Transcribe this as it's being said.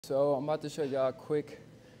So I'm about to show y'all a quick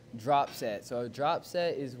drop set. So a drop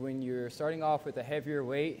set is when you're starting off with a heavier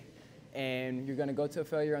weight and you're gonna go to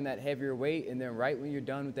failure on that heavier weight, and then right when you're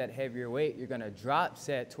done with that heavier weight, you're gonna drop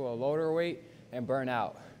set to a lower weight and burn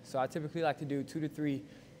out. So I typically like to do 2 to 3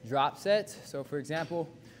 drop sets. So for example,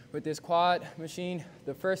 with this quad machine,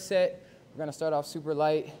 the first set, we're gonna start off super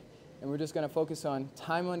light and we're just gonna focus on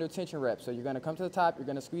time under tension reps. So you're gonna come to the top, you're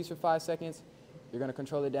gonna squeeze for 5 seconds, you're gonna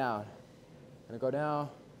control it down. You're gonna go down,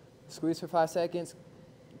 squeeze for 5 seconds.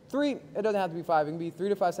 3, it doesn't have to be 5, it can be 3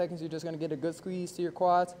 to 5 seconds. You're just gonna get a good squeeze to your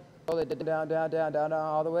quads. Roll it down, down, down, down, down,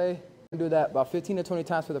 all the way. Do that about 15 to 20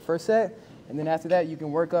 times for the first set. And then after that, you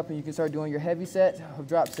can work up and you can start doing your heavy set of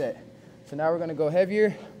drop set. So now we're gonna go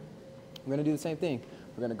heavier. We're gonna do the same thing.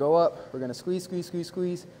 We're gonna go up, we're gonna squeeze, squeeze, squeeze,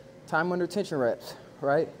 squeeze. Time under tension reps,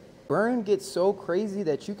 right? Burn gets so crazy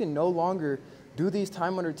that you can no longer do these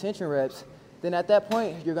time under tension reps. Then at that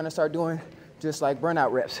point, you're gonna start doing just like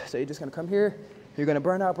burnout reps. So you're just gonna come here, you're gonna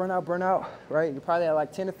burn out, burn out, burn out, right? You're probably at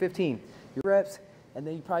like 10 to 15 reps, and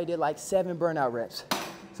then you probably did like 7 burnout reps.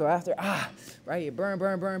 So after, right, you burns.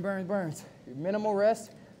 Your minimal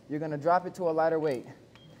rest, you're gonna drop it to a lighter weight.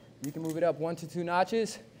 You can move it up 1 to 2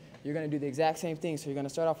 notches. You're gonna do the exact same thing. So you're gonna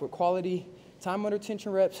start off with quality, time under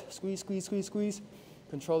tension reps, squeeze, squeeze, squeeze, squeeze,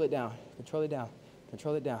 control it down, control it down,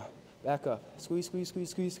 control it down, back up, squeeze, squeeze,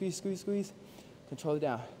 squeeze, squeeze, squeeze, squeeze, squeeze, control it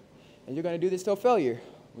down. And you're gonna do this till failure.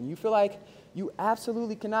 When you feel like you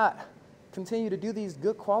absolutely cannot continue to do these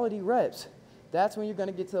good quality reps, that's when you're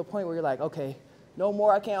gonna get to the point where you're like, okay, no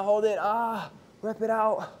more, I can't hold it, rep it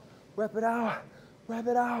out, rep it out, rep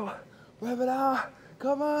it out, rep it out,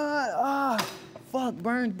 come on, fuck,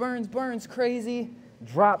 burns, burns, burns, crazy.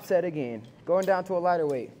 Drop set again, going down to a lighter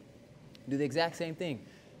weight. Do the exact same thing.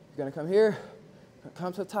 You're gonna come here,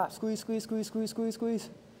 come to the top, squeeze, squeeze, squeeze, squeeze, squeeze, squeeze.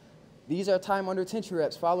 These are time under tension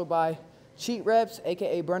reps, followed by cheat reps,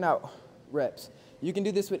 AKA burnout reps. You can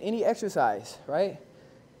do this with any exercise, right?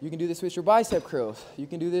 You can do this with your bicep curls. You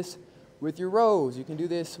can do this with your rows. You can do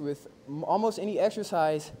this with almost any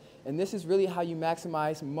exercise. And this is really how you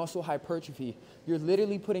maximize muscle hypertrophy. You're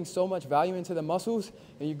literally putting so much value into the muscles,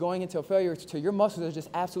 and you're going into a failure to your muscles are just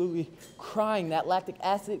absolutely crying. That lactic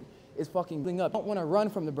acid is fucking blowing up. You don't want to run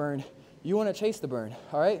from the burn. You want to chase the burn,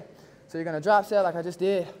 all right? So you're going to drop set like I just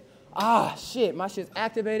did. Shit, my shit's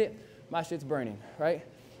activated. My shit's burning, right?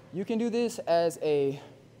 You can do this as a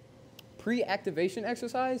pre-activation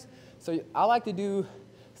exercise. So I like to do,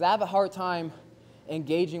 because I have a hard time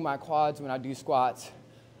engaging my quads when I do squats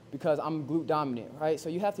because I'm glute dominant, right? So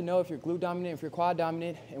you have to know if you're glute dominant, if you're quad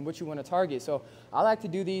dominant, and what you want to target. So I like to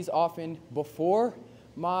do these often before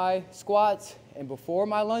my squats and before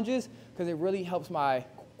my lunges because it really helps my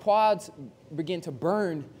quads begin to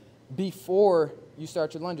burn before you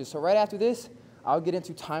start your lunges. So right after this, I'll get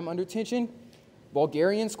into time under tension,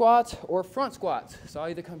 Bulgarian squats, or front squats. So I'll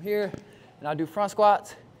either come here and I'll do front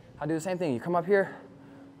squats. I'll do the same thing. You come up here,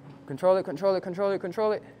 control it, control it, control it,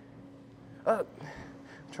 control it, up,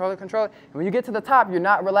 control it, control it. And when you get to the top, you're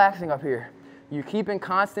not relaxing up here. You keep in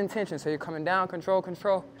constant tension. So you're coming down, control,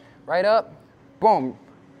 control, right up, boom,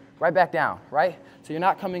 right back down, right? So you're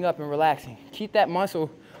not coming up and relaxing. Keep that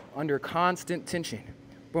muscle under constant tension.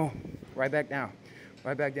 Boom, right back down,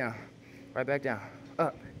 right back down, right back down,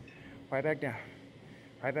 up, right back down,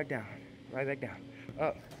 right back down, right back down,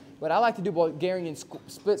 up. But I like to do Bulgarian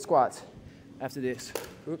split squats after this.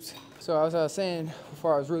 Oops. So as I was saying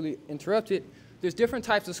before I was really interrupted, there's different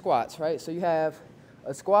types of squats, right? So you have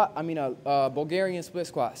a Bulgarian split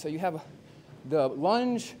squat. So you have the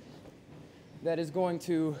lunge that is going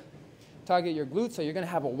to target your glutes. So you're going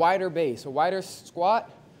to have a wider base, a wider squat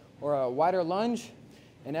or a wider lunge.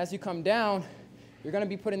 And as you come down, you're going to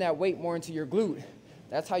be putting that weight more into your glute.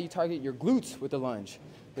 That's how you target your glutes with the lunge.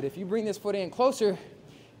 But if you bring this foot in closer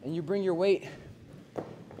and you bring your weight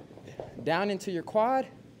down into your quad,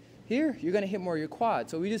 here, you're going to hit more of your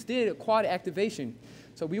quad. So we just did a quad activation.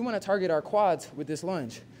 So we want to target our quads with this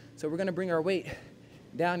lunge. So we're going to bring our weight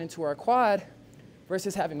down into our quad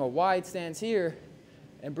versus having a wide stance here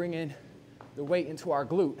and bringing the weight into our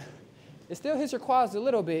glute. It still hits your quads a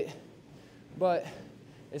little bit, but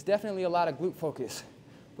it's definitely a lot of glute focus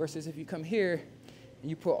versus if you come here and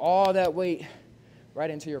you put all that weight right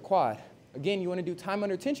into your quad. Again, you want to do time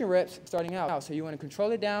under tension reps starting out. So you want to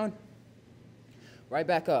control it down, right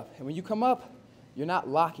back up. And when you come up, you're not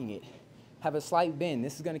locking it. Have a slight bend.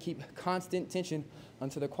 This is going to keep constant tension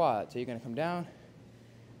onto the quad. So you're going to come down,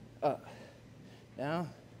 up, down,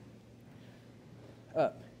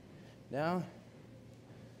 up, down,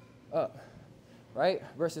 up, right?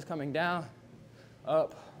 Versus coming down,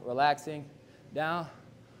 up, relaxing, down,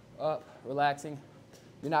 up, relaxing.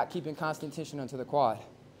 You're not keeping constant tension onto the quad.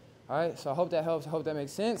 All right, so I hope that helps. I hope that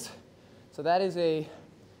makes sense. So that is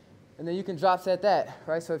and then you can drop set that,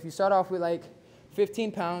 right? So if you start off with like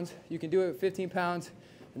 15 pounds, you can do it with 15 pounds,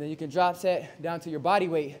 and then you can drop set down to your body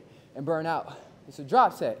weight and burn out. It's a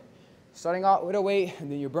drop set. Starting out with a weight, and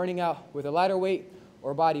then you're burning out with a lighter weight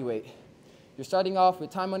or body weight. You're starting off with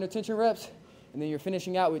time under tension reps, and then you're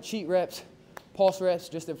finishing out with cheat reps, pulse reps,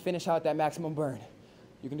 just to finish out that maximum burn.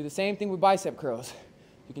 You can do the same thing with bicep curls.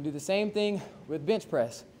 You can do the same thing with bench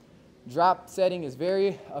press. Drop setting is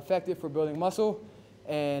very effective for building muscle,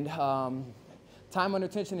 and time under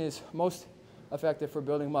tension is most effective for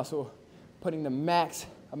building muscle, putting the max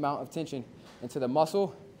amount of tension into the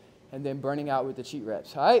muscle and then burning out with the cheat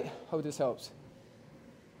reps. All right? Hope this helps.